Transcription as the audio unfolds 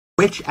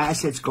Which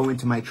assets go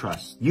into my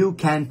trust? You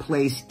can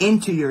place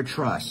into your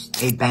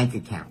trust a bank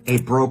account, a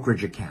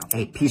brokerage account,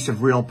 a piece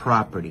of real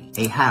property,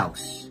 a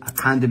house, a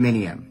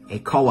condominium, a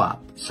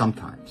co-op,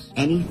 sometimes.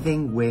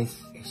 Anything with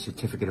a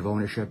certificate of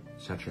ownership,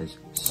 such as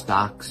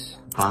stocks,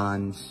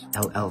 bonds,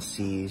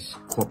 LLCs,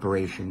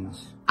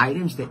 corporations,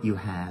 items that you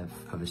have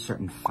of a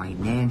certain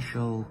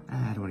financial,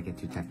 I don't want to get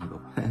too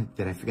technical.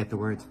 Did I forget the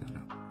words? No,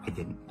 I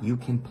didn't. You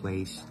can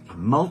place a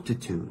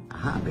multitude,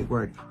 big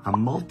word, a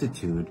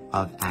multitude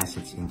of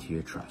assets into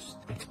your trust.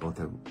 It's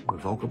both a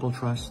revocable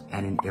trust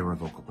and an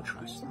irrevocable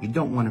trust. You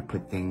don't want to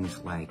put things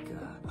like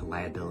a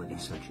liability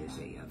such as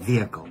a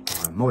vehicle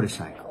or a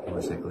motorcycle. A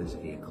motorcycle is a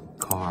vehicle.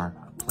 Car,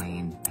 a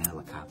plane, a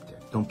helicopter.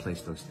 Don't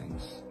place those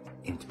things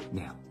into it.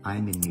 Now,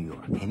 I'm in New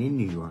York, and in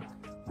New York,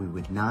 we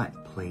would not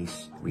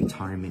place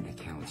retirement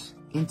accounts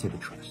into the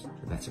trust. So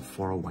that's a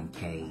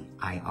 401k,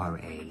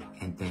 IRA,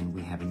 and then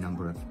we have a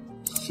number of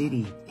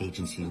city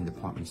agencies and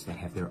departments that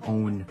have their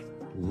own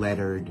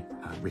lettered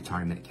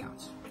retirement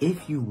accounts.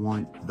 If you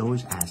want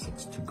those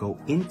assets to go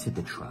into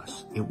the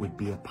trust, it would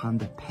be upon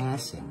the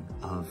passing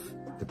of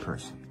the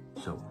person.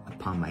 So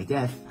upon my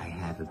death, I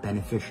have a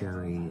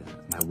beneficiary,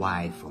 my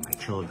wife or my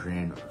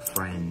children or a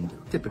friend,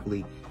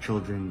 typically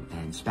children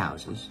and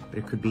spouses, but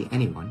it could be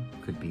anyone.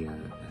 It could be a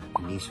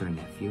niece or a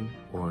nephew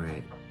or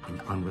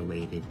an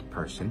unrelated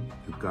person.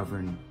 You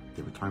govern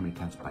the retirement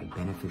accounts by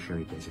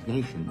beneficiary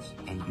designations,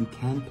 and you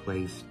can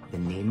place the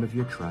name of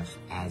your trust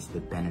as the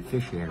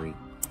beneficiary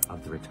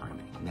of the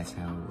retirement. And that's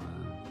how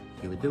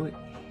you would do it,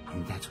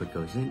 and that's what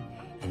goes in.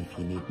 And if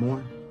you need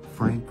more,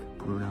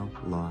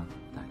 FrankBrunoLaw.com.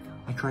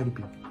 I try to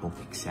be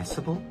both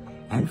accessible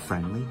and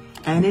friendly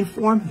and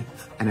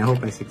informative, and I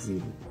hope I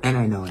succeeded. And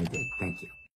I know I did. Thank you.